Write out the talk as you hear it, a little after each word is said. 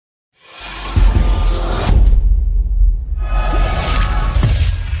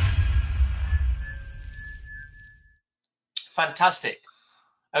Fantastic.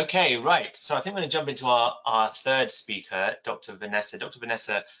 Okay, right. So I think we're going to jump into our third speaker, Dr. Vanessa. Dr.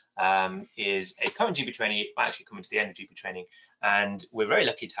 Vanessa is a current GP trainee, actually coming to the end of GP training, and we're very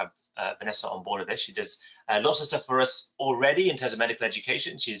lucky to have Vanessa on board of this. She does lots of stuff for us already in terms of medical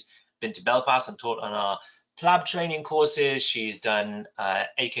education. She's been to Belfast and taught on our PLAB training courses. She's done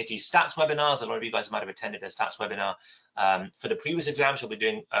AKT stats webinars. A lot of you guys might have attended a stats webinar for the previous exam. She'll be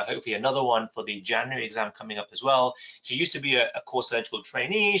doing hopefully another one for the January exam coming up as well. She used to be a core surgical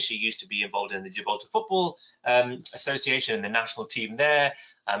trainee. She used to be involved in the Gibraltar Football Association and the national team there.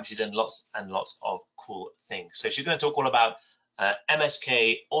 She's done lots and lots of cool things. So she's going to talk all about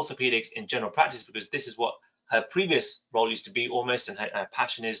MSK orthopedics in general practice, because this is what her previous role used to be almost, and her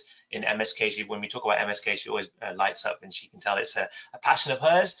passion is in MSK. When we talk about MSK, she always lights up, and she can tell it's a passion of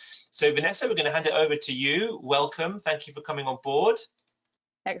hers. So Vanessa, we're going to hand it over to you. Welcome. Thank you for coming on board.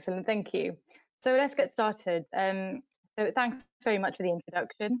 Excellent. Thank you. So let's get started. So thanks very much for the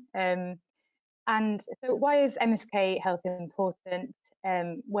introduction. And so why is MSK health important?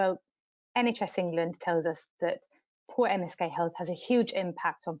 Well, NHS England tells us that poor MSK health has a huge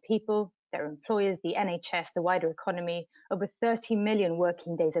impact on people, their employers, the NHS, the wider economy. Over 30 million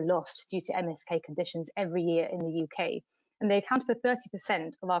working days are lost due to MSK conditions every year in the UK. And they account for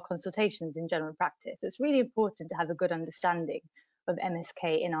 30% of our consultations in general practice. So it's really important to have a good understanding of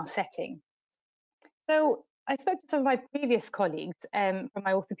MSK in our setting. So I spoke to some of my previous colleagues from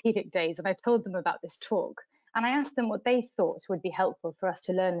my orthopedic days, and I told them about this talk. And I asked them what they thought would be helpful for us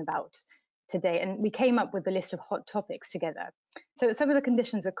to learn about today, and we came up with a list of hot topics together. So some of the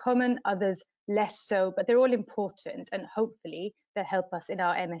conditions are common, others less so, but they're all important, and hopefully they'll help us in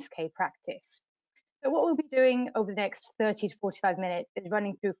our MSK practice. So what we'll be doing over the next 30 to 45 minutes is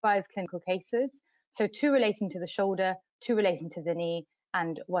running through 5 clinical cases, so 2 relating to the shoulder, 2 relating to the knee,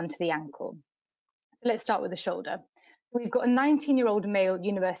 and 1 to the ankle. So let's start with the shoulder. We've got a 19-year-old male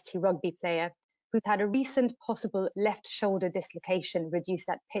university rugby player who's had a recent possible left shoulder dislocation reduced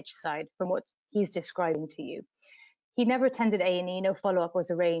at pitch side from what he's describing to you. He never attended A&E, no follow-up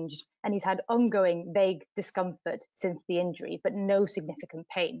was arranged, and he's had ongoing vague discomfort since the injury, but no significant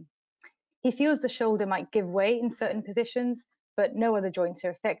pain. He feels the shoulder might give way in certain positions, but no other joints are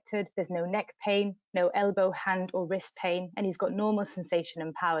affected. There's no neck pain, no elbow, hand, or wrist pain, and he's got normal sensation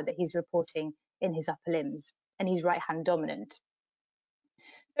and power that he's reporting in his upper limbs, and he's right-hand dominant.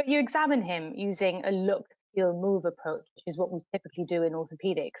 So you examine him using a look, feel, move approach, which is what we typically do in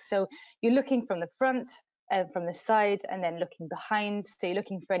orthopedics. So you're looking from the front, from the side, and then looking behind. So you're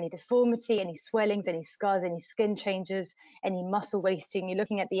looking for any deformity, any swellings, any scars, any skin changes, any muscle wasting. You're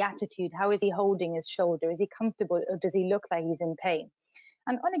looking at the attitude. How is he holding his shoulder? Is he comfortable, or does he look like he's in pain?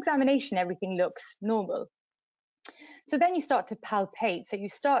 And on examination, everything looks normal. So then you start to palpate. So you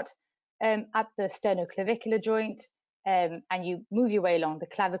start at the sternoclavicular joint, and you move your way along the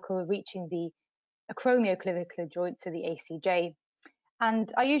clavicle, reaching the acromioclavicular joint, so the ACJ.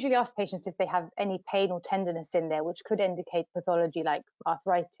 And I usually ask patients if they have any pain or tenderness in there, which could indicate pathology like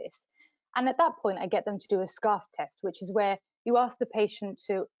arthritis. And at that point, I get them to do a scarf test, which is where you ask the patient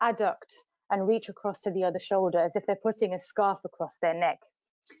to adduct and reach across to the other shoulder as if they're putting a scarf across their neck.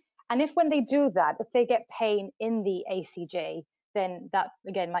 And if when they do that, if they get pain in the ACJ, then that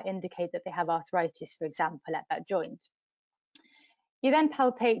again might indicate that they have arthritis, for example, at that joint. You then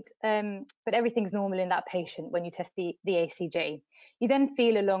palpate, but everything's normal in that patient when you test the ACJ. You then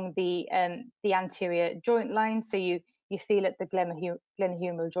feel along the anterior joint line, so you feel at the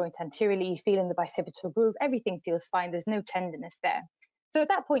glenohumeral joint anteriorly, you feel in the bicipital groove, everything feels fine, there's no tenderness there. So at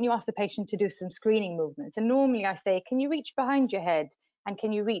that point, you ask the patient to do some screening movements. And normally I say, can you reach behind your head? And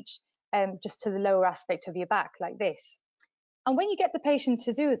can you reach just to the lower aspect of your back like this? And when you get the patient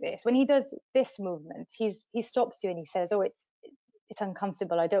to do this, when he does this movement, he stops you and he says, oh, it's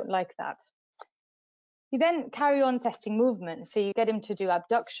uncomfortable, I don't like that. You then carry on testing movement. So you get him to do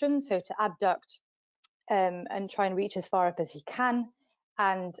abduction, so to abduct and try and reach as far up as he can.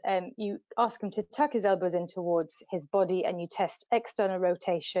 And you ask him to tuck his elbows in towards his body, and you test external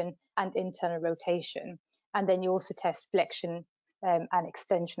rotation and internal rotation. And then you also test flexion and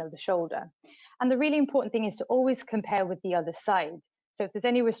extension of the shoulder. And the really important thing is to always compare with the other side. So if there's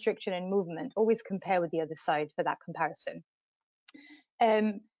any restriction in movement, always compare with the other side for that comparison.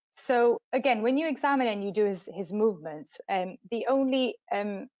 So again, when you examine and you do his movements, the only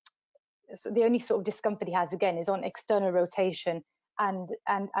sort of discomfort he has again is on external rotation and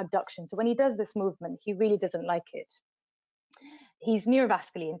abduction. So when he does this movement, he really doesn't like it. He's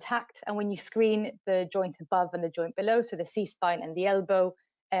neurovascularly intact, and when you screen the joint above and the joint below, so the C-spine and the elbow,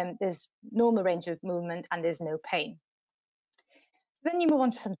 there's normal range of movement and there's no pain. Then you move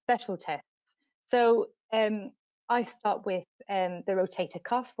on to some special tests. So I start with the rotator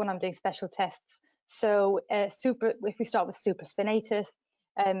cuff when I'm doing special tests. So if we start with supraspinatus,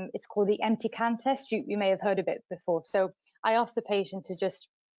 it's called the empty can test. You may have heard of it before. So I ask the patient to just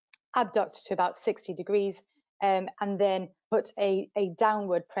abduct to about 60 degrees and then put a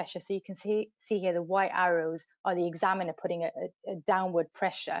downward pressure. So you can see here the white arrows are the examiner putting a downward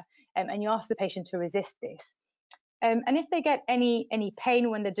pressure, and you ask the patient to resist this. And if they get any pain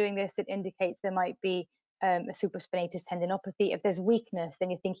when they're doing this, it indicates there might be a supraspinatus tendinopathy. If there's weakness, then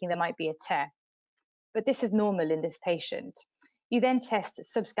you're thinking there might be a tear. But this is normal in this patient. You then test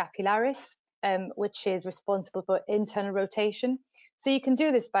subscapularis, which is responsible for internal rotation. So you can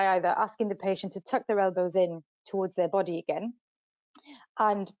do this by either asking the patient to tuck their elbows in towards their body again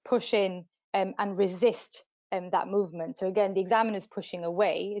and push in and resist that movement. So again, the examiner is pushing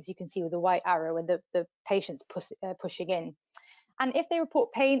away, as you can see with the white arrow, and the patient's pushing in. And if they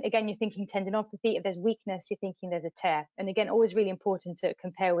report pain, again, you're thinking tendinopathy. If there's weakness, you're thinking there's a tear. And again, always really important to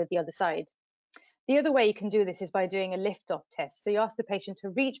compare with the other side. The other way you can do this is by doing a lift-off test. So you ask the patient to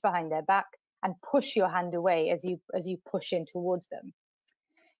reach behind their back and push your hand away as you push in towards them.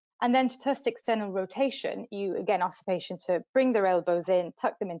 And then to test external rotation, you again ask the patient to bring their elbows in,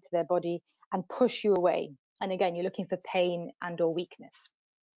 tuck them into their body, and push you away. And again, you're looking for pain and or weakness.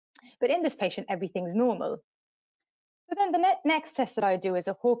 But in this patient, everything's normal. So then the next test that I do is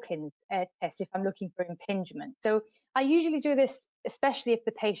a Hawkins test if I'm looking for impingement. So I usually do this, especially if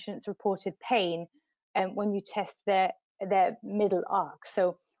the patient's reported pain when you test their middle arc.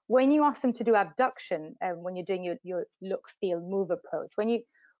 So when you ask them to do abduction, when you're doing your look, feel, move approach,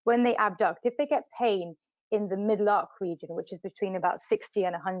 when they abduct, if they get pain in the middle arc region, which is between about 60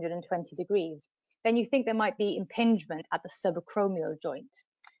 and 120 degrees, then you think there might be impingement at the subacromial joint.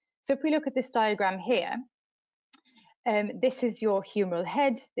 So if we look at this diagram here, this is your humeral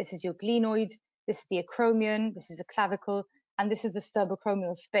head, this is your glenoid, this is the acromion, this is a clavicle, and this is the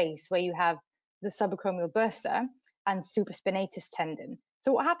subacromial space where you have the subacromial bursa and supraspinatus tendon.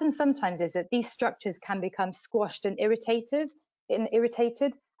 So what happens sometimes is that these structures can become squashed and irritated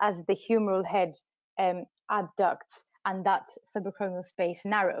as the humeral head abducts and that subacromial space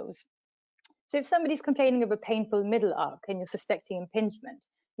narrows. So if somebody's complaining of a painful middle arc and you're suspecting impingement,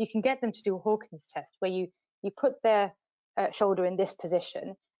 you can get them to do a Hawkins test where you put their shoulder in this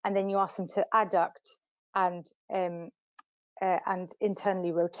position and then you ask them to adduct and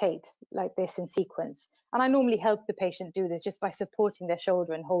internally rotate like this in sequence. And I normally help the patient do this just by supporting their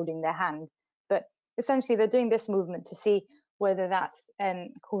shoulder and holding their hand. But essentially they're doing this movement to see whether that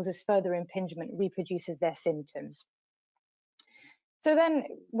causes further impingement, reproduces their symptoms. So then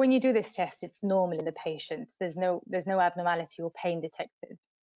when you do this test, it's normal in the patient. There's no abnormality or pain detected.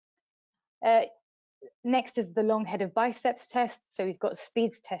 Next is the long head of biceps test. So we've got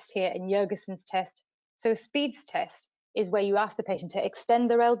Speed's test here and Jurgensen's test. So Speed's test is where you ask the patient to extend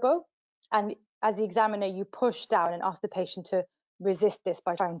their elbow, and as the examiner, you push down and ask the patient to resist this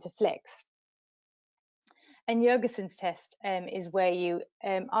by trying to flex. And Jurgensen's test is where you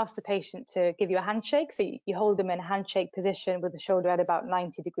ask the patient to give you a handshake. So you hold them in a handshake position with the shoulder at about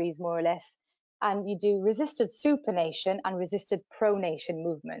 90 degrees, more or less. And you do resisted supination and resisted pronation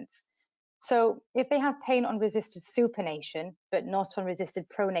movements. So if they have pain on resisted supination, but not on resisted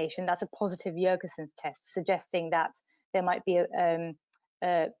pronation, that's a positive Jurgensen's test, suggesting that there might be a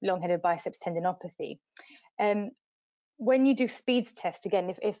long-headed biceps tendinopathy. When you do Speed's test,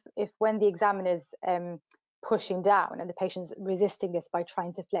 again, if when the examiner's pushing down and the patient's resisting this by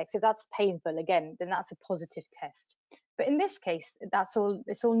trying to flex, if that's painful, again, then that's a positive test. But in this case, it's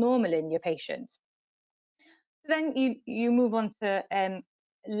all normal in your patient. Then you move on to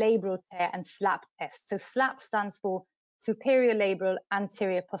labral tear and SLAP test. So SLAP stands for superior labral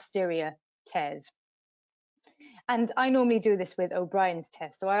anterior posterior tears. And I normally do this with O'Brien's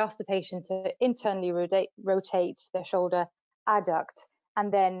test. So I ask the patient to internally rotate their shoulder, adduct,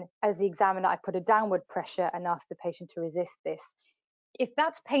 and then as the examiner, I put a downward pressure and ask the patient to resist this. If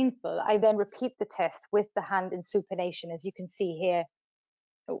that's painful, I then repeat the test with the hand in supination, as you can see here.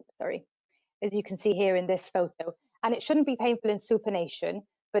 Oh, sorry. As you can see here in this photo. And it shouldn't be painful in supination,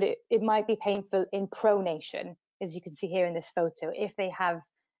 but it might be painful in pronation, as you can see here in this photo, if they have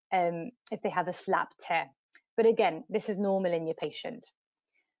a SLAP tear. But again, this is normal in your patient.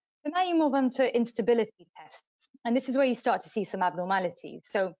 So now you move on to instability tests. And this is where you start to see some abnormalities.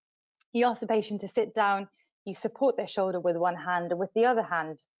 So you ask the patient to sit down, you support their shoulder with one hand, and with the other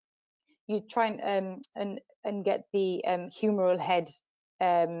hand, you try and get the humeral head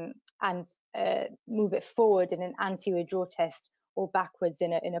and move it forward in an anterior jaw test or backwards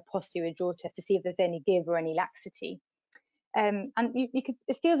in a posterior jaw test to see if there's any give or any laxity. And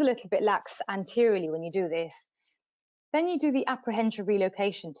it feels a little bit lax anteriorly when you do this. Then you do the apprehension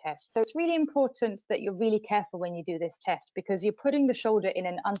relocation test. So it's really important that you're really careful when you do this test, because you're putting the shoulder in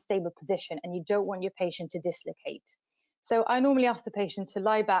an unstable position and you don't want your patient to dislocate. So I normally ask the patient to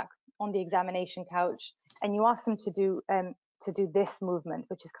lie back on the examination couch, and you ask them to do this movement,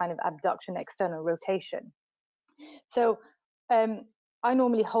 which is kind of abduction, external rotation. So I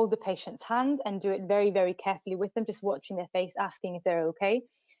normally hold the patient's hand and do it very, very carefully with them, just watching their face, asking if they're okay.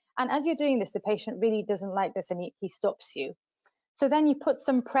 And as you're doing this, the patient really doesn't like this, and he stops you. So then you put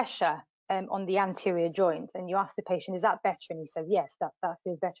some pressure on the anterior joint, and you ask the patient, is that better? And he says, yes, that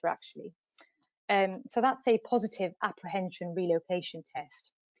feels better actually. So that's a positive apprehension relocation test.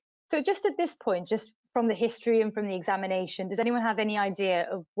 So just at this point, just from the history and from the examination, does anyone have any idea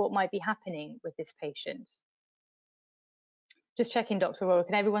of what might be happening with this patient? Just checking, Dr. Aurora,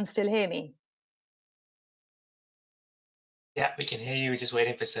 can everyone still hear me? Yeah, we can hear you. We're just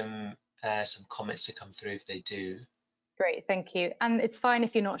waiting for some comments to come through if they do. Great, thank you. And it's fine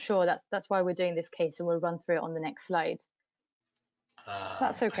if you're not sure. That's why we're doing this case, and we'll run through it on the next slide.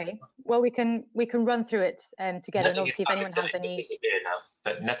 That's okay. Well, we can run through it together, and obviously if anyone has any. Disappeared now,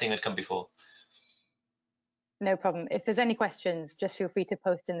 but nothing had come before. No problem. If there's any questions, just feel free to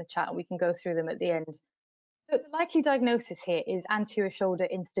post in the chat, and we can go through them at the end. So the likely diagnosis here is anterior shoulder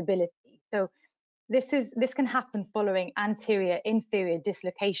instability. So this can happen following anterior inferior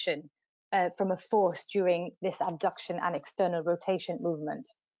dislocation from a force during this abduction and external rotation movement.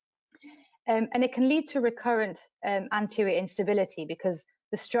 And it can lead to recurrent anterior instability because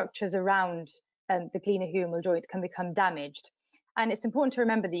the structures around the glenohumeral joint can become damaged. And it's important to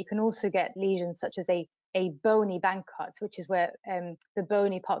remember that you can also get lesions such as a bony Bankart, which is where the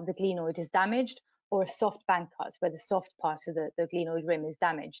bony part of the glenoid is damaged, or a soft Bankart, where the soft part of the glenoid rim is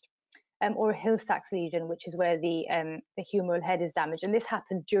damaged, or a Hill-Sachs lesion, which is where the humeral head is damaged. And this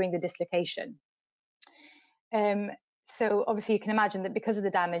happens during the dislocation. So obviously you can imagine that because of the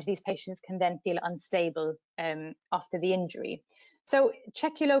damage, these patients can then feel unstable after the injury. So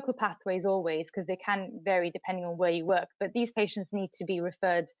check your local pathways always, because they can vary depending on where you work, but these patients need to be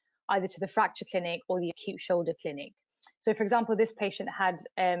referred either to the fracture clinic or the acute shoulder clinic. So for example, this patient had,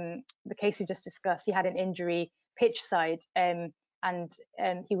 the case we just discussed, he had an injury pitch side and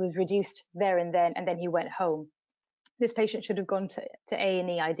he was reduced there and then he went home. This patient should have gone to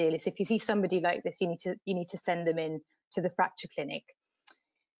A&E ideally. So if you see somebody like this, you need to send them in to the fracture clinic.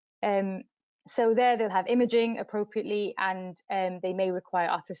 So there they'll have imaging appropriately, and they may require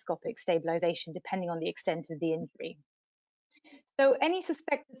arthroscopic stabilization depending on the extent of the injury. So any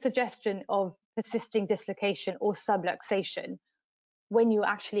suspected suggestion of persisting dislocation or subluxation when you're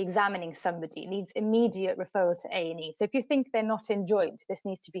actually examining somebody needs immediate referral to A&E. So if you think they're not in joint, this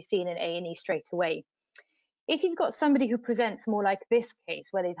needs to be seen in A&E straight away. If you've got somebody who presents more like this case,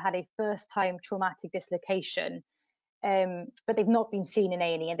 where they've had a first-time traumatic dislocation, but they've not been seen in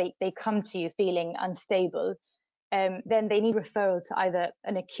A&E, and they come to you feeling unstable, then they need referral to either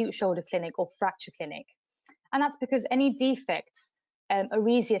an acute shoulder clinic or fracture clinic. And that's because any defects are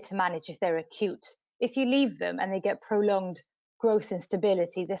easier to manage if they're acute. If you leave them and they get prolonged gross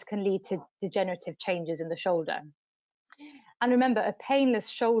instability, this can lead to degenerative changes in the shoulder. And remember, a painless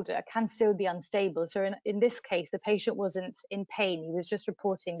shoulder can still be unstable. So in this case, the patient wasn't in pain. He was just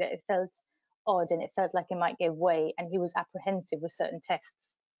reporting that it felt odd and it felt like it might give way, and he was apprehensive with certain tests.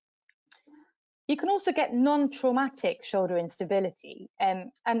 You can also get non-traumatic shoulder instability.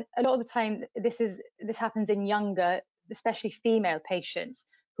 And a lot of the time, this happens in younger, especially female patients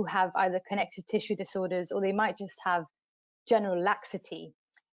who have either connective tissue disorders, or they might just have general laxity.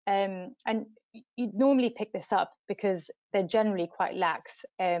 And you normally pick this up because they're generally quite lax,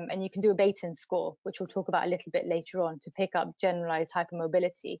 and you can do a Baton score, which we'll talk about a little bit later on, to pick up generalized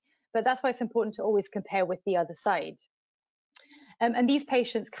hypermobility. But that's why it's important to always compare with the other side. And these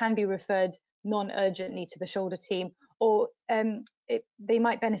patients can be referred non-urgently to the shoulder team, or they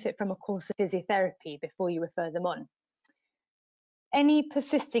might benefit from a course of physiotherapy before you refer them on. Any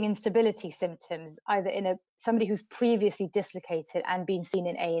persisting instability symptoms, either in somebody who's previously dislocated and been seen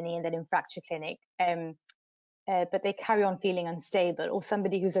in A&E and then in fracture clinic, but they carry on feeling unstable, or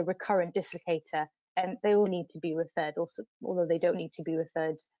somebody who's a recurrent dislocator, they all need to be referred, also, although they don't need to be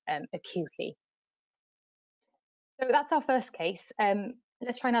referred acutely. So that's our first case.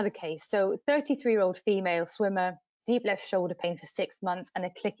 Let's try another case. So 33-year-old female swimmer, deep left shoulder pain for 6 months and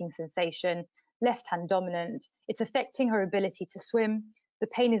a clicking sensation, left hand dominant. It's affecting her ability to swim. The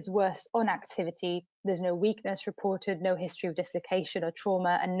pain is worse on activity. There's no weakness reported, no history of dislocation or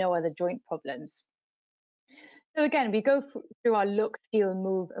trauma, and no other joint problems. So again, we go through our look, feel,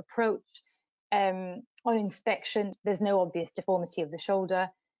 move approach. On inspection, there's no obvious deformity of the shoulder.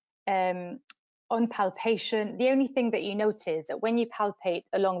 on palpation, the only thing that you notice is that when you palpate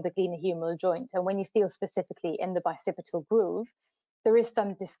along the glenohumeral joint and when you feel specifically in the bicipital groove, there is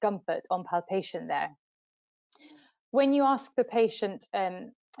some discomfort on palpation there. When you ask the patient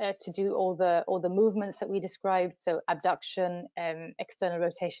to do all the movements that we described, so abduction, external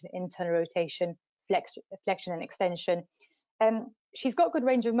rotation, internal rotation, flexion and extension, she's got good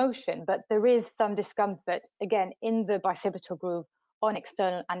range of motion, but there is some discomfort, again, in the bicipital groove on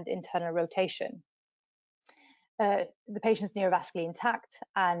external and internal rotation. The patient's neurovascularly intact,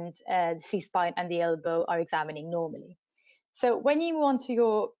 and the C-spine and the elbow are examining normally. So when you move on to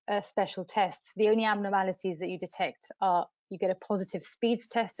your special tests, the only abnormalities that you detect are you get a positive Speed's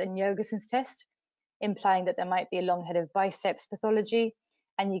test and Jorgensen's test, implying that there might be a long-headed biceps pathology,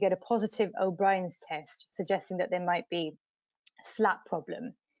 and you get a positive O'Brien's test, suggesting that there might be a slap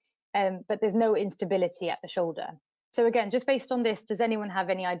problem, but there's no instability at the shoulder. So again, just based on this, does anyone have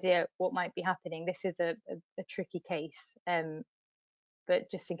any idea what might be happening? This is a tricky case,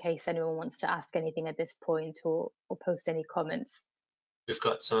 but just in case anyone wants to ask anything at this point or post any comments. We've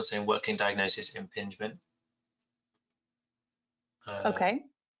got someone saying working diagnosis impingement. Okay.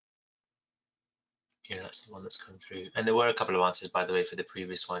 Yeah, that's the one that's come through. And there were a couple of answers, by the way, for the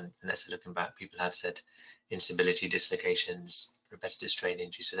previous one. Vanessa, looking back, people had said instability, dislocations, repetitive strain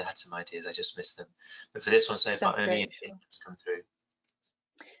injury. So they had some ideas. I just missed them. But for this one so far, only impingements come through.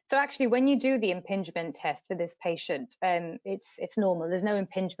 So actually, when you do the impingement test for this patient, it's normal. There's no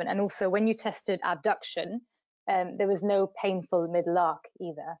impingement. And also, when you tested abduction, there was no painful middle arc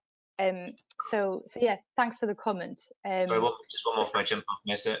either. So yeah, thanks for the comment. Sorry, just one more before I jump off.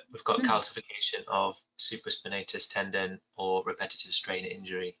 We've got calcification of supraspinatus tendon or repetitive strain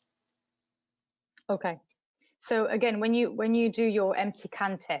injury. Okay. So again, when you do your empty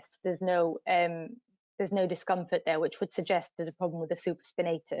can test, there's no discomfort there, which would suggest there's a problem with the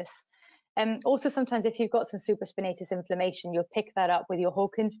supraspinatus. Also, sometimes if you've got some supraspinatus inflammation, you'll pick that up with your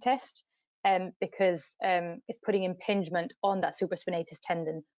Hawkins test, because it's putting impingement on that supraspinatus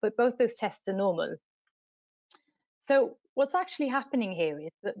tendon. But both those tests are normal. So what's actually happening here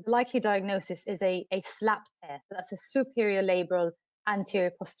is that the likely diagnosis is a slap tear. So that's a superior labral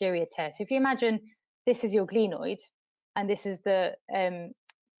anterior posterior tear. So if you imagine this is your glenoid, and this is the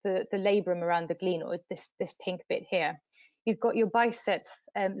labrum around the glenoid, this pink bit here. You've got your biceps,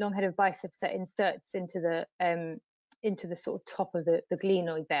 long-headed biceps that inserts into the sort of top of the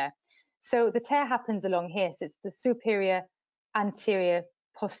glenoid there. So the tear happens along here. So it's the superior anterior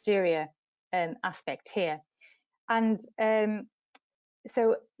posterior aspect here. And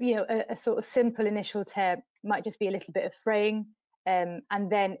so, you know, a sort of simple initial tear might just be a little bit of fraying. And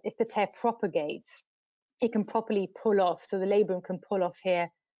then if the tear propagates, it can properly pull off. So the labrum can pull off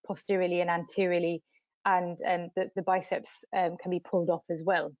here posteriorly and anteriorly, and the biceps can be pulled off as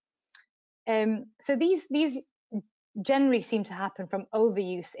well. So these generally seem to happen from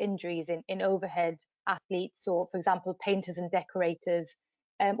overuse injuries in overhead athletes, or for example, painters and decorators,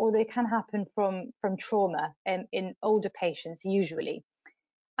 or they can happen from trauma in older patients usually.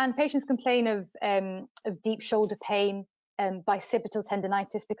 And patients complain of deep shoulder pain, bicipital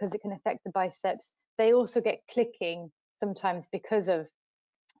tendonitis because it can affect the biceps. They also get clicking sometimes because of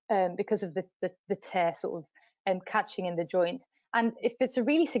the tear sort of catching in the joint. And if it's a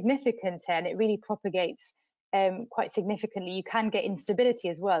really significant tear and it really propagates quite significantly, you can get instability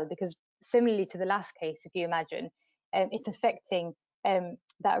as well, because similarly to the last case, if you imagine, it's affecting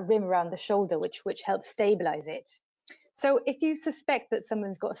that rim around the shoulder, which helps stabilize it. So if you suspect that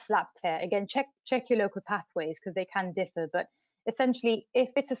someone's got a slap tear, again, check your local pathways because they can differ. But essentially, if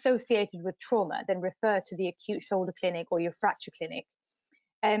it's associated with trauma, then refer to the acute shoulder clinic or your fracture clinic.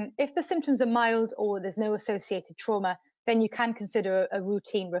 If the symptoms are mild or there's no associated trauma, then you can consider a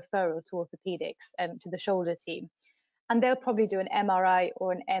routine referral to orthopedics, to the shoulder team. And they'll probably do an MRI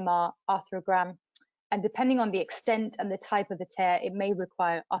or an MR arthrogram. And depending on the extent and the type of the tear, it may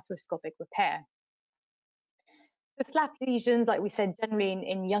require arthroscopic repair. The slap lesions, like we said, generally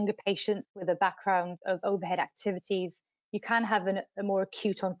in younger patients with a background of overhead activities, you can have a more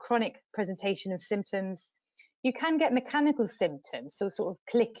acute on chronic presentation of symptoms. You can get mechanical symptoms, so sort of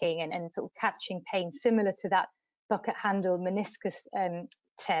clicking and sort of catching pain, similar to that bucket handle meniscus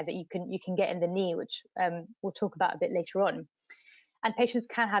tear that you can get in the knee, which we'll talk about a bit later on. And patients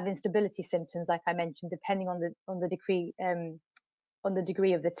can have instability symptoms, like I mentioned, depending on the degree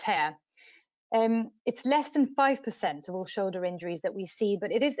of the tear. It's less than 5% of all shoulder injuries that we see,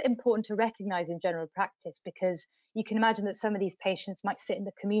 but it is important to recognize in general practice, because you can imagine that some of these patients might sit in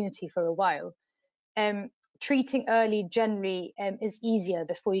the community for a while. Treating early generally is easier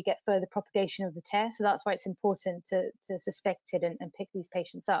before you get further propagation of the tear. So that's why it's important to suspect it and pick these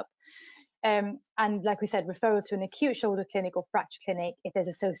patients up. And like we said, referral to an acute shoulder clinic or fracture clinic if there's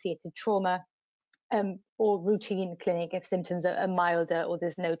associated trauma, or routine clinic if symptoms are milder or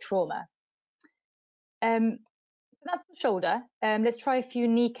there's no trauma. So that's the shoulder. Let's try a few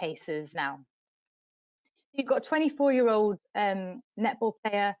knee cases now. You've got a 24-year-old netball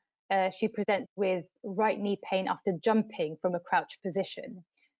player. She presents with right knee pain after jumping from a crouch position.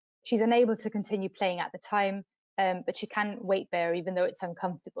 She's unable to continue playing at the time, but she can weight bear even though it's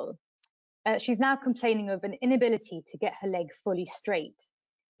uncomfortable. She's now complaining of an inability to get her leg fully straight.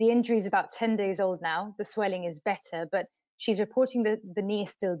 The injury is about 10 days old now. The swelling is better, but she's reporting that the knee is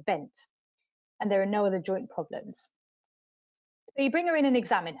still bent and there are no other joint problems. So you bring her in and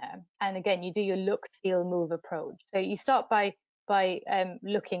examine her. And again, you do your look, feel, move approach. So you start by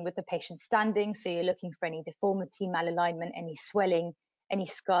looking with the patient standing. So you're looking for any deformity, malalignment, any swelling, any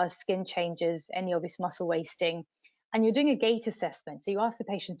scars, skin changes, any obvious muscle wasting. And you're doing a gait assessment. So you ask the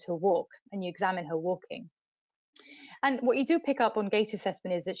patient to walk and you examine her walking. And what you do pick up on gait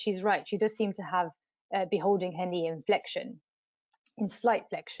assessment is that she's right. She does seem to have be holding her knee in flexion, in slight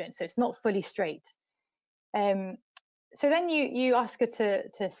flexion. So it's not fully straight. So then you ask her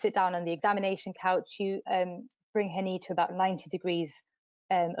to sit down on the examination couch. You bring her knee to about 90 degrees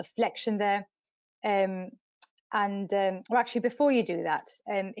of flexion there. Or actually, before you do that,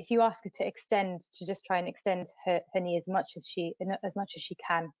 if you ask her to extend, to just try and extend her knee as much as she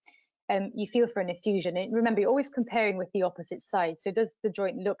can, you feel for an effusion. And remember, you're always comparing with the opposite side. So does the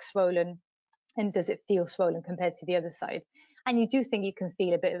joint look swollen, and does it feel swollen compared to the other side? And you do think you can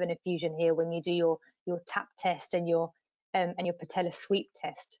feel a bit of an effusion here when you do your tap test and your patella sweep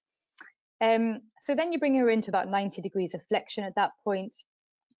test. So then you bring her into about 90 degrees of flexion at that point.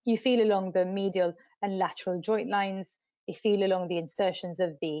 You feel along the medial and lateral joint lines. You feel along the insertions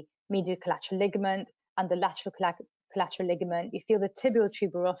of the medial collateral ligament and the lateral collateral ligament. You feel the tibial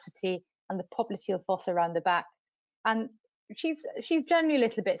tuberosity and the popliteal fossa around the back. And she's generally a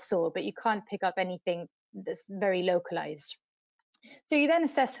little bit sore, but you can't pick up anything that's very localized. So you then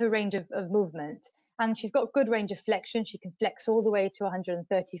assess her range of movement. And she's got good range of flexion. She can flex all the way to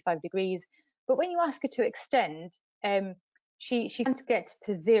 135 degrees. But when you ask her to extend, she can't get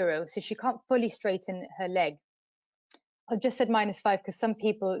to 0, so she can't fully straighten her leg. I've just said -5 because some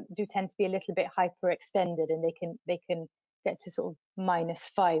people do tend to be a little bit hyperextended, and they can get to sort of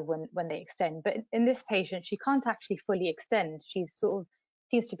 -5 when they extend. But in this patient, she can't actually fully extend. She's sort of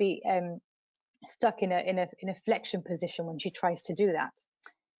seems to be stuck in a flexion position when she tries to do that.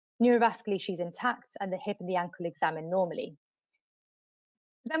 Neurovascularly, she's intact, and the hip and the ankle examined normally.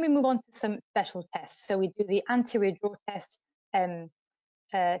 Then we move on to some special tests. So we do the anterior draw test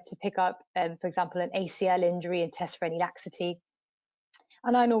to pick up, for example, an ACL injury and test for any laxity.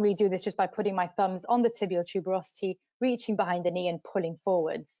 And I normally do this just by putting my thumbs on the tibial tuberosity, reaching behind the knee and pulling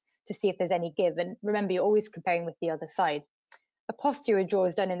forwards to see if there's any give. And remember, you're always comparing with the other side. A posterior draw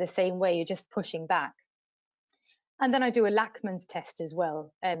is done in the same way, you're just pushing back. And then I do a Lachman's test as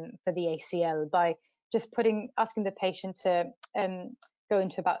well for the ACL by just asking the patient to go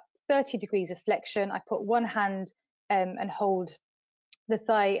into about 30 degrees of flexion. I put one hand and hold the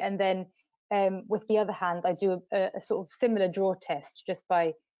thigh, and then with the other hand, I do a sort of similar draw test just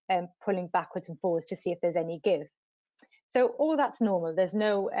by pulling backwards and forwards to see if there's any give. So all that's normal. There's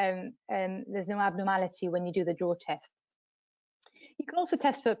no abnormality when you do the draw tests. You can also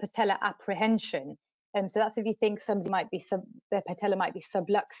test for patella apprehension. So that's if you think somebody might be their patella might be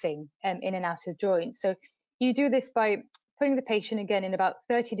subluxing in and out of joint. So you do this by putting the patient again in about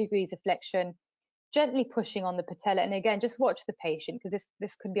 30 degrees of flexion, gently pushing on the patella. And again, just watch the patient because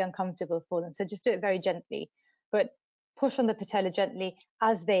this could be uncomfortable for them. So just do it very gently, but push on the patella gently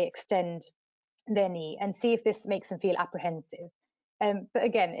as they extend their knee and see if this makes them feel apprehensive. But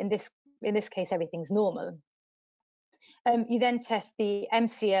again, in this case, everything's normal. You then test the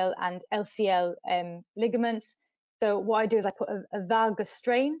MCL and LCL ligaments. So what I do is I put a valgus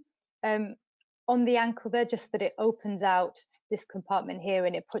strain on the ankle there, just that it opens out this compartment here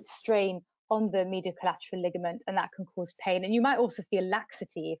and it puts strain on the medial collateral ligament, and that can cause pain. And you might also feel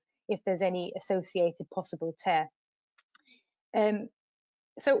laxity if there's any associated possible tear.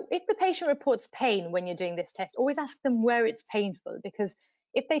 So if the patient reports pain when you're doing this test, always ask them where it's painful, because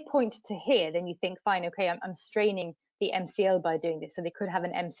if they point to here, then you think, fine, okay, I'm straining the MCL by doing this, so they could have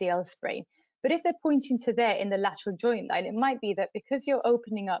an MCL sprain. But if they're pointing to there in the lateral joint line, it might be that because you're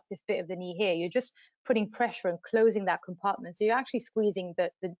opening up this bit of the knee here, you're just putting pressure and closing that compartment. So you're actually squeezing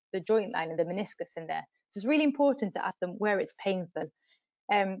the joint line and the meniscus in there. So it's really important to ask them where it's painful.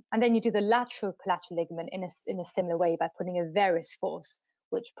 And then you do the lateral collateral ligament in a similar way by putting a varus force,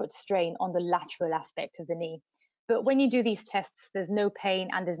 which puts strain on the lateral aspect of the knee. But when you do these tests, there's no pain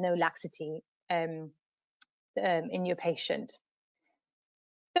and there's no laxity in your patient.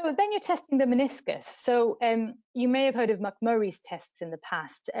 So then you're testing the meniscus. So you may have heard of McMurray's tests in the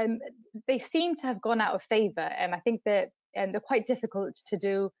past. They seem to have gone out of favor. I think that they're quite difficult to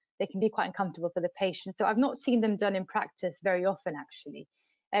do. They can be quite uncomfortable for the patient. So I've not seen them done in practice very often, actually.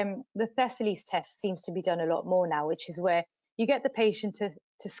 The Thessaly's test seems to be done a lot more now, which is where you get the patient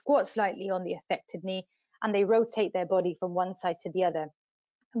to squat slightly on the affected knee, and they rotate their body from one side to the other,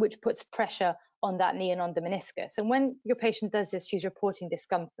 which puts pressure on that knee and on the meniscus. And when your patient does this, she's reporting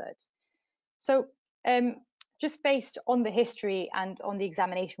discomfort. So just based on the history and on the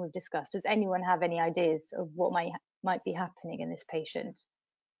examination we've discussed, does anyone have any ideas of what might be happening in this patient?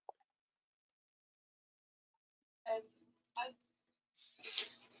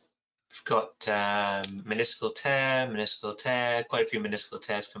 We've got meniscal tear, quite a few meniscal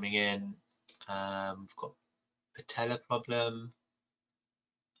tears coming in. We've got patella problem,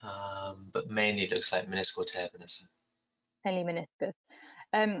 but mainly it looks like meniscal tear, Vanessa. Mainly meniscus.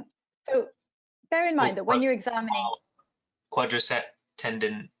 So bear in mind that when you're examining quadricep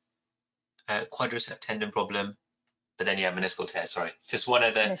tendon problem, but then you have meniscal tear. Sorry, just one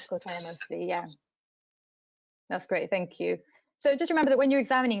of the meniscal tear mostly. Yeah, that's great. Thank you. So just remember that when you're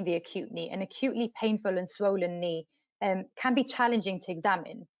examining the acute knee, an acutely painful and swollen knee can be challenging to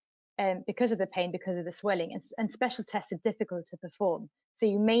examine because of the pain, because of the swelling, and special tests are difficult to perform. So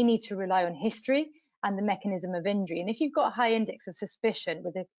you may need to rely on history and the mechanism of injury. And if you've got a high index of suspicion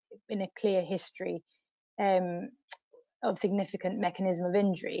in a clear history of significant mechanism of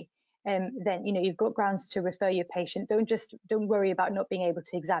injury, then you've got grounds to refer your patient. Don't worry about not being able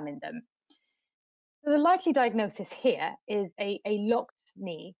to examine them. So the likely diagnosis here is a locked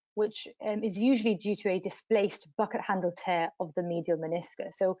knee, which is usually due to a displaced bucket handle tear of the medial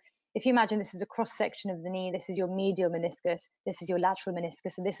meniscus. So if you imagine this is a cross section of the knee, this is your medial meniscus, this is your lateral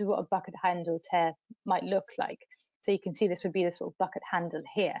meniscus, and this is what a bucket handle tear might look like. So you can see this would be the sort of bucket handle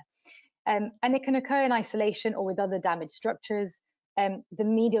here. And it can occur in isolation or with other damaged structures. The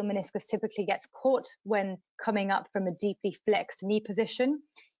medial meniscus typically gets caught when coming up from a deeply flexed knee position.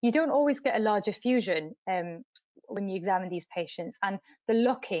 You don't always get a large effusion when you examine these patients, and the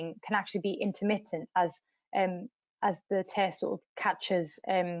locking can actually be intermittent as the tear sort of catches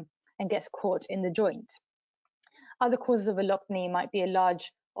and gets caught in the joint. Other causes of a locked knee might be a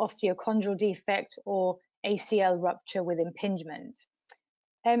large osteochondral defect or ACL rupture with impingement.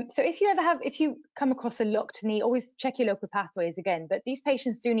 So if you come across a locked knee, always check your local pathways again, but these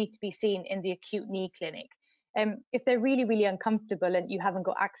patients do need to be seen in the acute knee clinic. If they're really, really uncomfortable and you haven't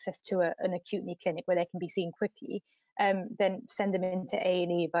got access to an acute knee clinic where they can be seen quickly, then send them into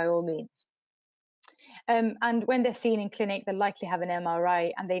A&E by all means. And when they're seen in clinic, they'll likely have an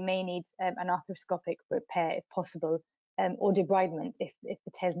MRI, and they may need an arthroscopic repair if possible, or debridement if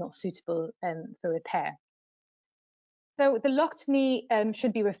the tear is not suitable for repair. So the locked knee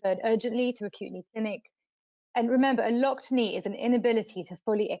should be referred urgently to acute knee clinic. And remember, a locked knee is an inability to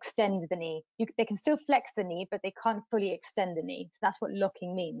fully extend the knee. They can still flex the knee, but they can't fully extend the knee. So that's what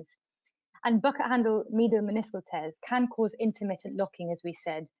locking means. And bucket handle medial meniscal tears can cause intermittent locking, as we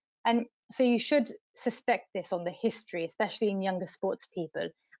said. And so you should suspect this on the history, especially in younger sports people.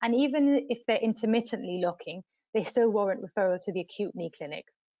 And even if they're intermittently locking, they still warrant referral to the acute knee clinic.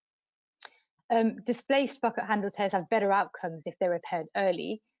 Displaced bucket handle tears have better outcomes if they're repaired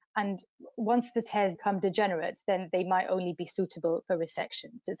early. And once the tears become degenerate, then they might only be suitable for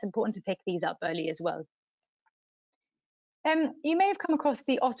resection. So it's important to pick these up early as well. You may have come across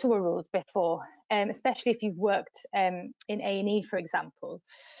the Ottawa rules before, especially if you've worked in A&E, for example.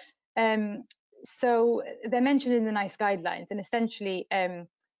 So they're mentioned in the NICE guidelines, and essentially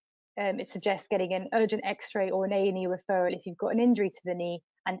it suggests getting an urgent X-ray or an A&E referral if you've got an injury to the knee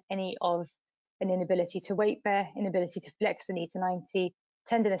and any of an inability to weight bear, inability to flex the knee to 90,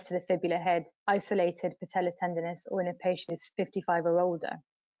 tenderness to the fibula head, isolated patella tenderness, or in a patient who's 55 or older.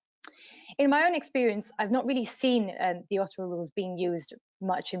 In my own experience, I've not really seen the Ottawa rules being used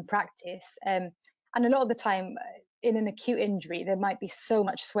much in practice. And a lot of the time, in an acute injury, there might be so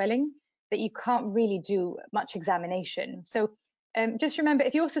much swelling that you can't really do much examination. So just remember,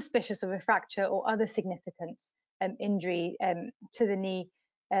 if you're suspicious of a fracture or other significant injury to the knee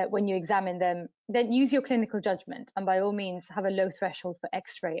when you examine them, then use your clinical judgment, and by all means have a low threshold for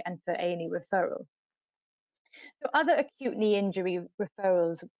X-ray and for A&E referral. So other acute knee injury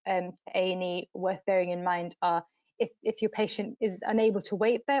referrals to A&E worth bearing in mind are if your patient is unable to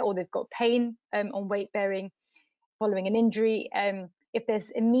weight bear or they've got pain on weight bearing following an injury, if there's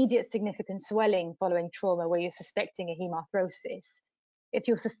immediate significant swelling following trauma where you're suspecting a hemarthrosis, if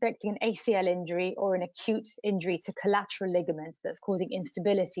you're suspecting an ACL injury or an acute injury to collateral ligaments that's causing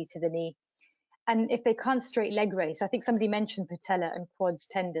instability to the knee. And if they can't straight leg raise, I think somebody mentioned patella and quads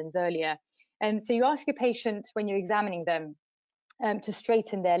tendons earlier. So you ask your patient when you're examining them to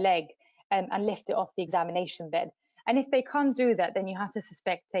straighten their leg and lift it off the examination bed. And if they can't do that, then you have to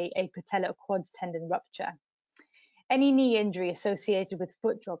suspect a patella or quads tendon rupture. Any knee injury associated with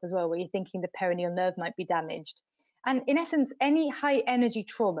foot drop as well, where you're thinking the peroneal nerve might be damaged. And in essence, any high energy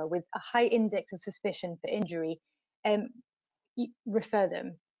trauma with a high index of suspicion for injury, you refer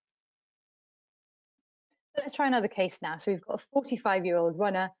them. Let's try another case now. So we've got a 45-year-old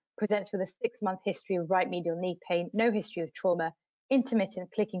runner, presents with a 6-month history of right medial knee pain, no history of trauma, intermittent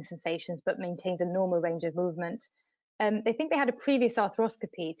clicking sensations, but maintains a normal range of movement. They think they had a previous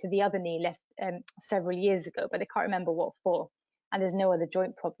arthroscopy to the other knee left several years ago, but they can't remember what for, and there's no other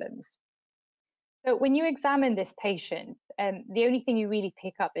joint problems. So when you examine this patient, the only thing you really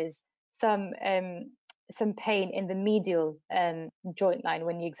pick up is some pain in the medial joint line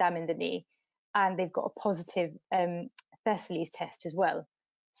when you examine the knee, and they've got a positive Thessaly's test as well.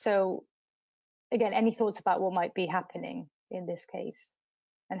 So again, any thoughts about what might be happening in this case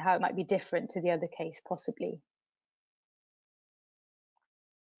and how it might be different to the other case possibly?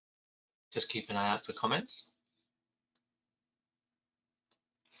 Just keep an eye out for comments.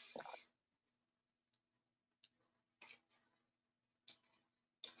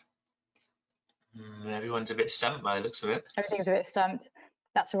 Everyone's a bit stumped by the looks of it. Everything's a bit stumped.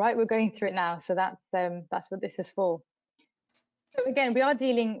 That's all right. We're going through it now, so that's what this is for. So again, we are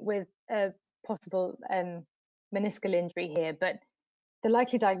dealing with a possible meniscal injury here, but the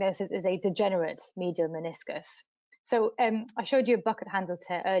likely diagnosis is a degenerate medial meniscus. So I showed you a bucket handle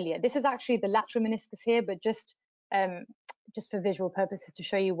tear earlier. This is actually the lateral meniscus here, but just for visual purposes to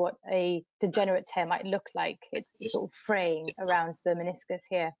show you what a degenerate tear might look like. It's sort of fraying around the meniscus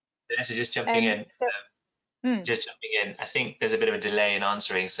here. Vanessa, just jumping in. Just jumping in. I think there's a bit of a delay in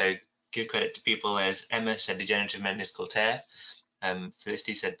answering, so give credit to people. As Emma said, degenerative meniscal tear.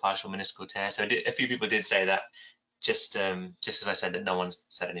 Felicity said partial meniscal tear. So a few people did say that. Just as I said that no one's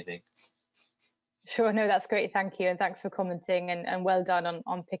said anything. Sure, no, that's great, thank you, and thanks for commenting, and well done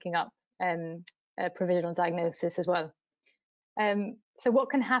on picking up a provisional diagnosis as well. So what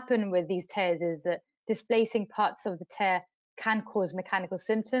can happen with these tears is that displacing parts of the tear can cause mechanical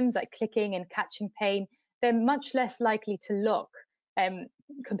symptoms like clicking and catching pain. They're much less likely to lock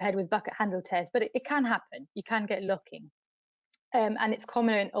compared with bucket handle tears, but it can happen. You can get locking, and it's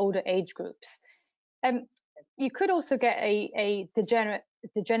commoner in older age groups. You could also get a degenerate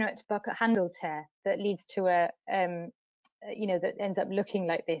bucket handle tear that leads to that ends up looking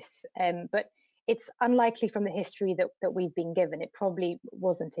like this, but it's unlikely from the history that we've been given. It probably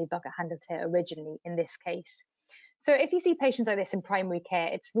wasn't a bucket handle tear originally in this case. So if you see patients like this in primary care,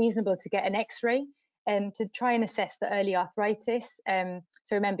 it's reasonable to get an X-ray to try and assess the early arthritis.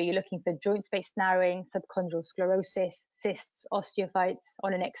 So remember, you're looking for joint space narrowing, subchondral sclerosis, cysts, osteophytes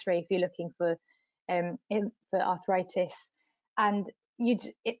on an X-ray if you're looking for arthritis. And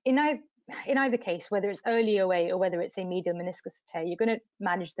in either case, whether it's early OA or whether it's a medial meniscus tear, you're going to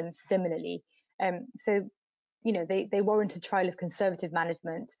manage them similarly. So they warrant a trial of conservative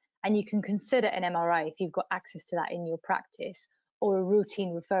management, and you can consider an MRI if you've got access to that in your practice, or a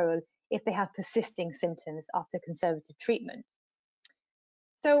routine referral if they have persisting symptoms after conservative treatment.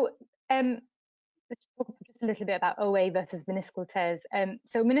 So let's talk just a little bit about OA versus meniscal tears.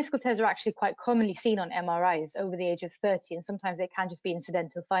 So meniscal tears are actually quite commonly seen on MRIs over the age of 30, and sometimes they can just be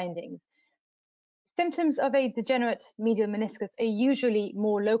incidental findings. Symptoms of a degenerate medial meniscus are usually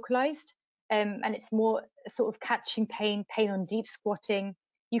more localized, and it's more sort of catching pain on deep squatting.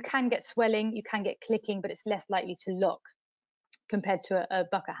 You can get swelling, you can get clicking, but it's less likely to lock compared to a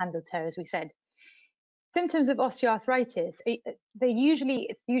bucket handle tear, as we said. Symptoms of osteoarthritis,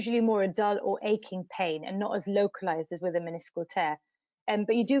 it's usually more a dull or aching pain and not as localized as with a meniscal tear.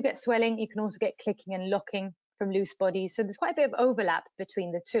 But you do get swelling, you can also get clicking and locking from loose bodies. So there's quite a bit of overlap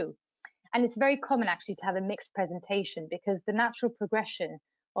between the two. And it's very common actually to have a mixed presentation, because the natural progression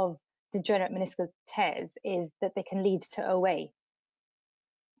of degenerate meniscal tears is that they can lead to OA.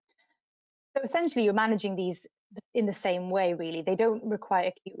 So essentially you're managing these in the same way, really. They don't require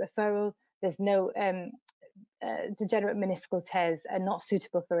acute referral. There's no degenerate meniscal tears are not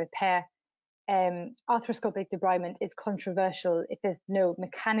suitable for repair. Arthroscopic debridement is controversial if there's no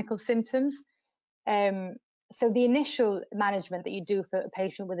mechanical symptoms. So the initial management that you do for a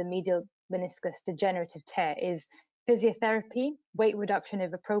patient with a medial meniscus degenerative tear is physiotherapy, weight reduction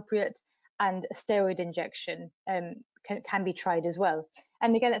if appropriate, and a steroid injection can be tried as well.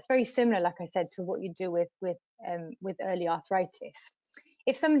 And again, that's very similar, like I said, to what you do with early arthritis.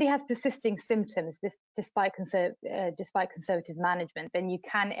 if somebody has persisting symptoms despite conservative management, then you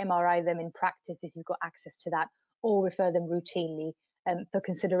can MRI them in practice if you've got access to that, or refer them routinely for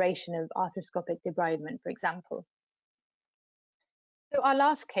consideration of arthroscopic debridement, for example. So our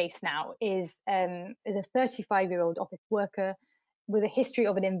last case now is a 35-year-old office worker with a history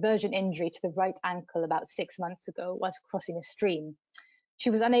of an inversion injury to the right ankle about 6 months ago whilst crossing a stream. She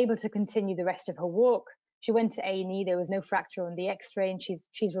was unable to continue the rest of her walk. She went to A&E. There was no fracture on the X-ray, and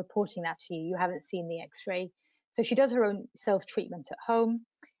she's reporting that to you. You haven't seen the X-ray. So she does her own self-treatment at home,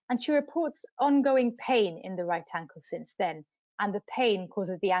 and she reports ongoing pain in the right ankle since then, and the pain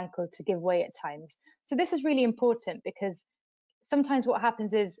causes the ankle to give way at times. So this is really important because sometimes what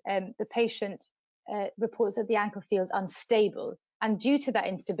happens is the patient reports that the ankle feels unstable, and due to that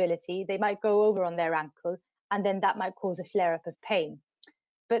instability, they might go over on their ankle, and then that might cause a flare-up of pain.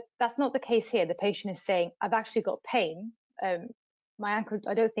 But that's not the case here. The patient is saying, I've actually got pain. My ankle,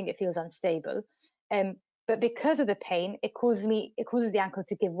 I don't think it feels unstable. But because of the pain, it causes the ankle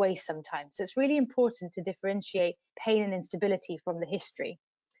to give way sometimes. So it's really important to differentiate pain and instability from the history.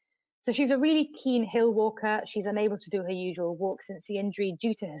 So she's a really keen hill walker. She's unable to do her usual walk since the injury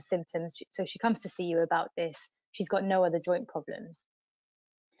due to her symptoms. So she comes to see you about this. She's got no other joint problems.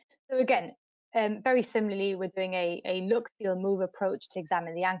 So again, very similarly, we're doing a look, feel, move approach to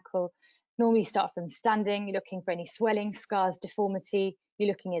examine the ankle. Normally start from standing, you're looking for any swelling, scars, deformity. You're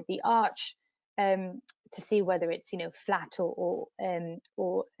looking at the arch to see whether it's flat or a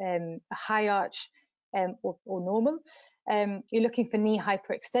high arch or normal. You're looking for knee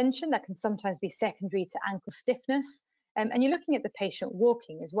hyperextension. That can sometimes be secondary to ankle stiffness. And you're looking at the patient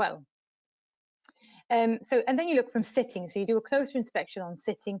walking as well. And then you look from sitting. So you do a closer inspection on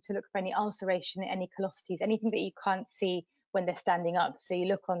sitting to look for any ulceration, any callosities, anything that you can't see when they're standing up. So you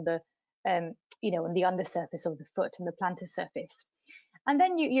look on the, on the undersurface of the foot and the plantar surface. And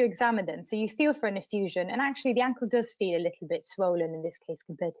then you examine them. So you feel for an effusion, and actually the ankle does feel a little bit swollen in this case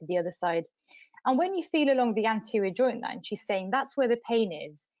compared to the other side. And when you feel along the anterior joint line, she's saying that's where the pain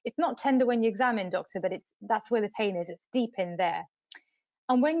is. It's not tender when you examine, doctor, but that's where the pain is. It's deep in there.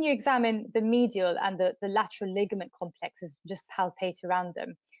 And when you examine the medial and the lateral ligament complexes, just palpate around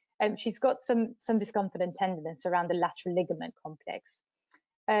them, she's got some discomfort and tenderness around the lateral ligament complex.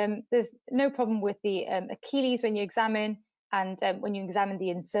 There's no problem with the Achilles when you examine, and when you examine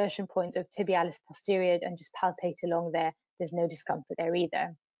the insertion point of tibialis posterior and just palpate along there, there's no discomfort there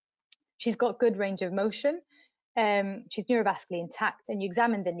either. She's got good range of motion. She's neurovascularly intact, and you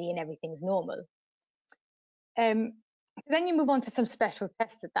examine the knee and everything's normal. So then you move on to some special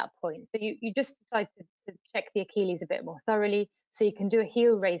tests at that point. So you just decide to check the Achilles a bit more thoroughly. So you can do a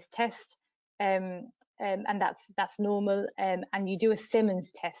heel raise test, and that's normal. And you do a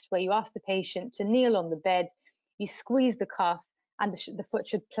Simmons test where you ask the patient to kneel on the bed, you squeeze the calf, and the foot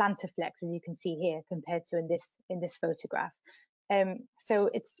should plantarflex, as you can see here, compared to in this photograph. So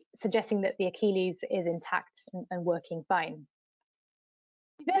it's suggesting that the Achilles is intact and working fine.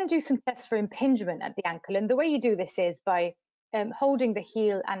 You then do some tests for impingement at the ankle, and the way you do this is by holding the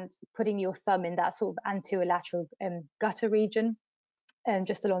heel and putting your thumb in that sort of anterolateral gutter region,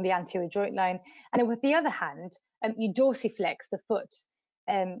 just along the anterior joint line, and then with the other hand, you dorsiflex the foot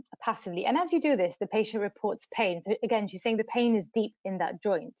passively. And as you do this, the patient reports pain. So again, she's saying the pain is deep in that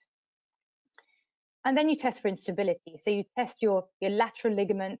joint. And then you test for instability. So you test your lateral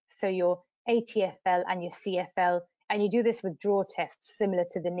ligament, so your ATFL and your CFL, and you do this with draw tests similar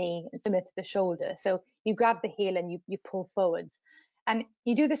to the knee and similar to the shoulder. So you grab the heel and you pull forwards. And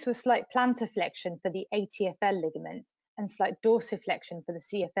you do this with slight plantar flexion for the ATFL ligament and slight dorsiflexion for the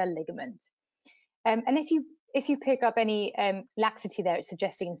CFL ligament. And if you pick up any laxity there, it's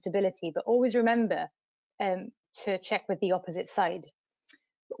suggesting instability, but always remember to check with the opposite side.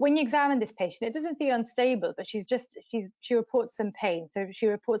 When you examine this patient, it doesn't feel unstable, but she reports some pain. So she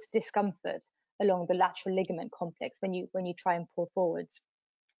reports discomfort along the lateral ligament complex when you try and pull forwards.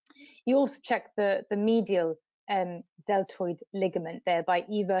 You also check the medial deltoid ligament there by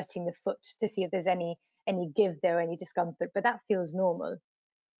everting the foot to see if there's any give there, any discomfort, but that feels normal.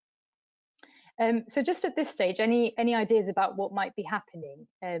 So just at this stage, any ideas about what might be happening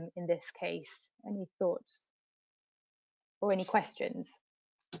in this case? Any thoughts or any questions?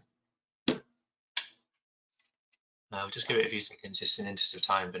 I'll just give it a few seconds, just in the interest of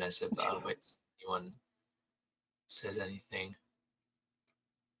time, Vanessa, but I'll wait if anyone says anything.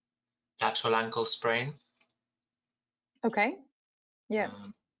 Lateral ankle sprain. Okay. Yeah.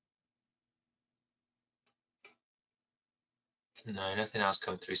 No, nothing else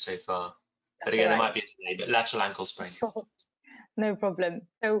come through so far. That's But again, right. there might be a delay, but lateral ankle sprain. No problem.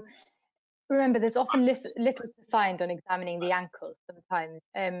 So Remember, there's often little to find on examining the ankle sometimes.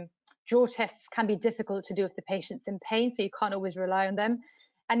 Draw tests can be difficult to do if the patient's in pain, so you can't always rely on them.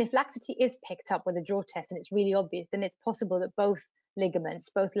 And if laxity is picked up with a draw test and it's really obvious, then it's possible that both ligaments,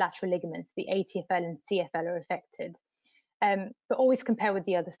 both lateral ligaments, the ATFL and CFL, are affected. But always compare with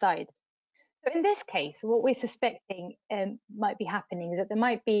the other side. So in this case, what we're suspecting might be happening is that there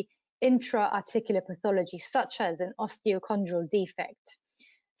might be intra-articular pathology, such as an osteochondral defect,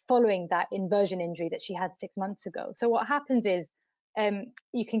 following that inversion injury that she had 6 months ago. So what happens is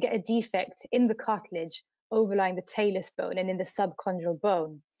you can get a defect in the cartilage overlying the talus bone and in the subchondral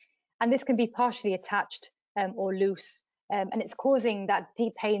bone. And this can be partially attached or loose, and it's causing that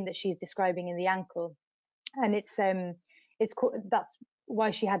deep pain that she's describing in the ankle. And that's why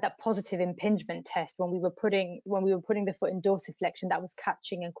she had that positive impingement test when we were putting the foot in dorsiflexion, that was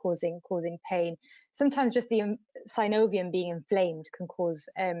catching and causing pain. Sometimes just the synovium being inflamed can cause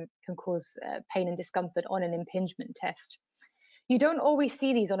pain and discomfort on an impingement test. You don't always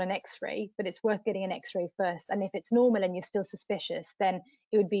see these on an X-ray, but it's worth getting an X-ray first. And if it's normal and you're still suspicious, then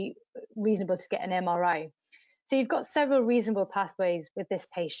it would be reasonable to get an MRI. So you've got several reasonable pathways with this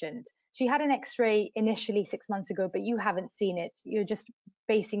patient. She had an X-ray initially 6 months ago, but you haven't seen it. You're just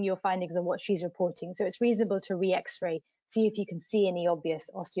basing your findings on what she's reporting. So it's reasonable to re-X-ray, see if you can see any obvious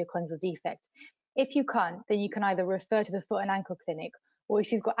osteochondral defect. If you can't, then you can either refer to the foot and ankle clinic, or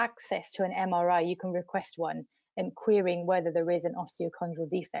if you've got access to an MRI, you can request one and querying whether there is an osteochondral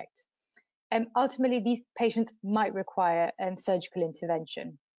defect. Ultimately, these patients might require surgical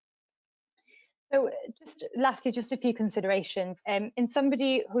intervention. So lastly, just a few considerations. In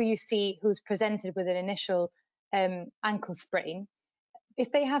somebody who you see who's presented with an initial ankle sprain,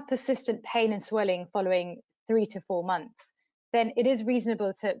 if they have persistent pain and swelling following 3 to 4 months, then it is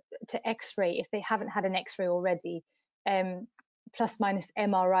reasonable to X-ray if they haven't had an X-ray already, plus minus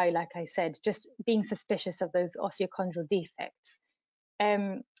MRI, like I said, just being suspicious of those osteochondral defects.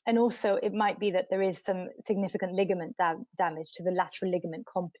 And also, it might be that there is some significant ligament damage to the lateral ligament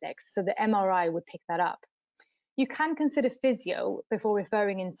complex, so the MRI would pick that up. You can consider physio before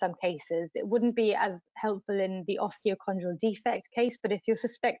referring in some cases. It wouldn't be as helpful in the osteochondral defect case, but if you're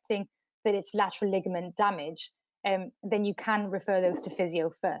suspecting that it's lateral ligament damage, then you can refer those to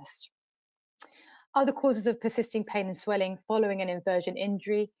physio first. Other causes of persisting pain and swelling following an inversion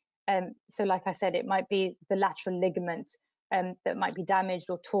injury. So like I said, it might be the lateral ligament that might be damaged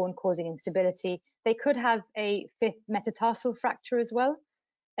or torn, causing instability. They could have a fifth metatarsal fracture as well,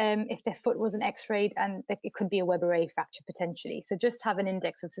 if their foot wasn't X-rayed, and it could be a Weber-A fracture potentially. So just have an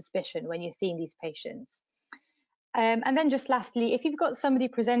index of suspicion when you're seeing these patients. And then just lastly, if you've got somebody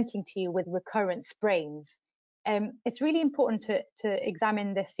presenting to you with recurrent sprains, it's really important to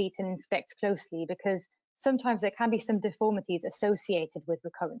examine their feet and inspect closely, because sometimes there can be some deformities associated with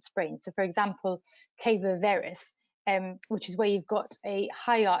recurrent sprains. So for example, cava varus, which is where you've got a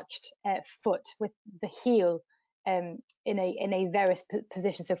high arched foot with the heel in a varus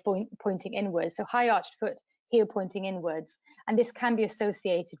position, so pointing inwards. So high arched foot, heel pointing inwards. And this can be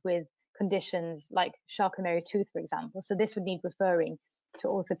associated with conditions like Charcot-Marie tooth, for example. So this would need referring to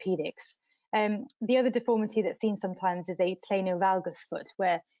orthopedics. The other deformity that's seen sometimes is a planar valgus foot,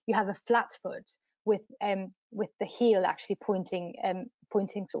 where you have a flat foot with the heel actually pointing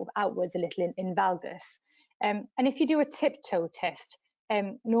sort of outwards a little in valgus. And if you do a tiptoe test,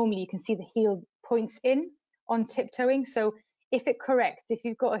 normally you can see the heel points in on tiptoeing. So if it corrects, if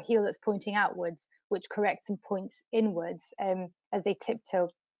you've got a heel that's pointing outwards, which corrects and points inwards as they tiptoe,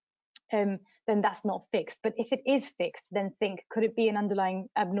 then that's not fixed. But if it is fixed, then think, could it be an underlying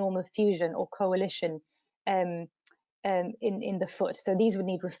abnormal fusion or coalition in the foot? So these would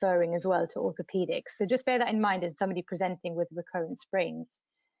need referring as well to orthopedics. So just bear that in mind in somebody presenting with recurrent sprains.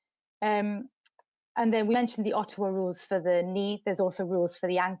 And then we mentioned the Ottawa rules for the knee. There's also rules for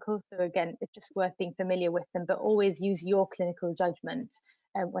the ankle. So again, it's just worth being familiar with them, but always use your clinical judgment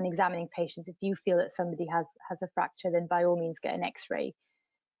when examining patients. If you feel that somebody has a fracture, then by all means get an X-ray.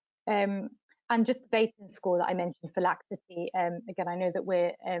 And just the Baton score that I mentioned for laxity. Again, I know that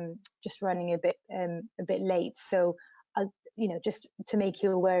we're just running a bit late, so just to make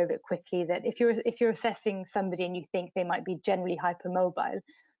you aware of it quickly, that if you're assessing somebody and you think they might be generally hypermobile,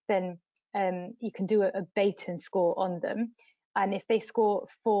 then you can do a Baton score on them, and if they score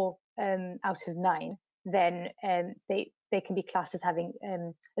 4 out of 9, then they can be classed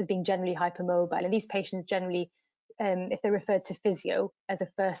as being generally hypermobile. And these patients generally, if they're referred to physio as a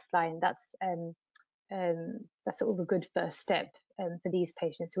first line, that's sort of a good first step for these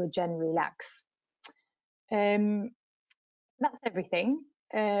patients who are generally lax. That's everything.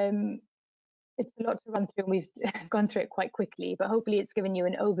 It's a lot to run through, and we've gone through it quite quickly, but hopefully it's given you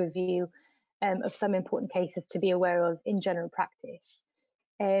an overview of some important cases to be aware of in general practice.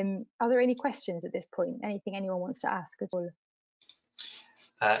 Are there any questions at this point? Anything anyone wants to ask at all?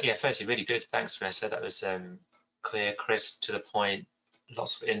 Yeah, firstly, really good. Thanks, Vanessa. That was clear, crisp, to the point,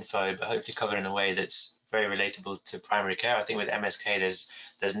 lots of info, but hopefully covered in a way that's very relatable to primary care. I think with MSK,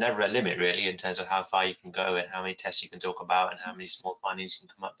 there's never a limit really in terms of how far you can go and how many tests you can talk about and how many small findings you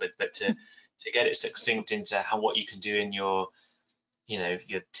can come up with. But to get it succinct into what you can do in your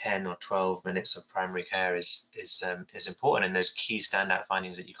your 10 or 12 minutes of primary care is important, and those key standout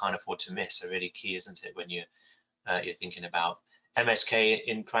findings that you can't afford to miss are really key, isn't it, when you're thinking about MSK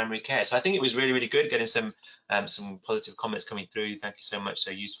in primary care. So I think it was really, really good getting some positive comments coming through. Thank you so much.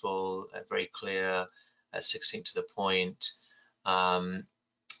 So useful, very clear, succinct to the point.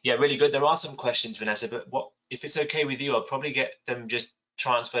 Yeah, really good. There are some questions, Vanessa, but if it's okay with you, I'll probably get them just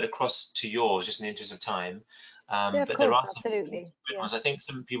transferred across to yours, just in the interest of time. Yeah, of but course, there are absolutely. some good ones. I think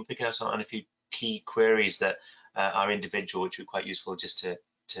some people picking up on a few key queries that are individual, which would be quite useful just to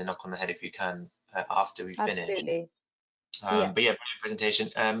knock on the head if you can after we finish. Absolutely. But yeah, brilliant presentation.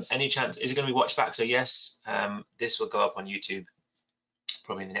 Any chance, is it going to be watched back? So yes, this will go up on YouTube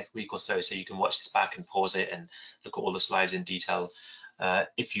probably in the next week or so, so you can watch this back and pause it and look at all the slides in detail.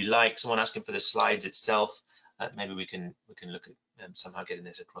 If you like, someone asking for the slides itself, maybe we can look at somehow getting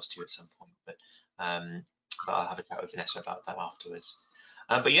this across to you at some point. But I'll have a chat with Vanessa about that afterwards.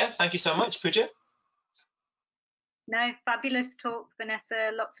 But yeah, thank you so much, Pooja. No, fabulous talk,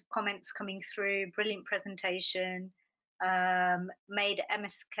 Vanessa. Lots of comments coming through. Brilliant presentation. Made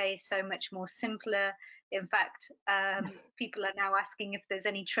MSK so much more simpler. In fact, people are now asking if there's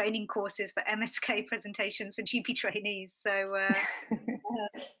any training courses for MSK presentations for GP trainees. So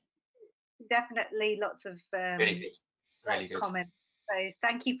definitely lots of Really good. comments. So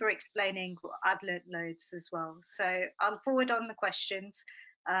thank you for explaining. I've learned loads as well. So I'll forward on the questions.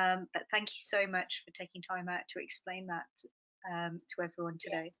 But thank you so much for taking time out to explain that to everyone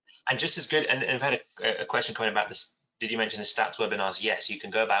today. And just as good, and I've had a question coming about this. Did you mention the stats webinars? Yes, you can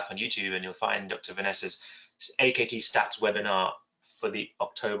go back on YouTube and you'll find Dr. Vanessa's AKT stats webinar for the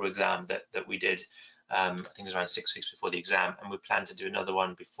October exam that we did. I think it was around 6 weeks before the exam, and we plan to do another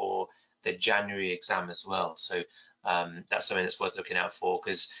one before the January exam as well. So that's something that's worth looking out for,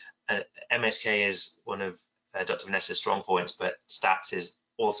 because MSK is one of Dr. Vanessa's strong points, but stats is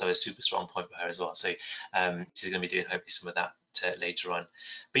also a super strong point for her as well. So she's going to be doing hopefully some of that later on.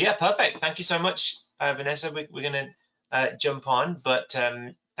 But yeah, perfect. Thank you so much, Vanessa. We're going to jump on, but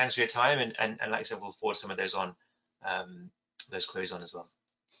thanks for your time, and like I said, we'll forward some of those on, those queries on as well.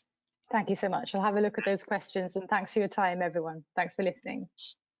 Thank you so much. I'll have a look at those questions, and thanks for your time, everyone. Thanks for listening.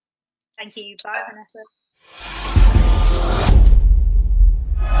 Thank you. Bye, Vanessa.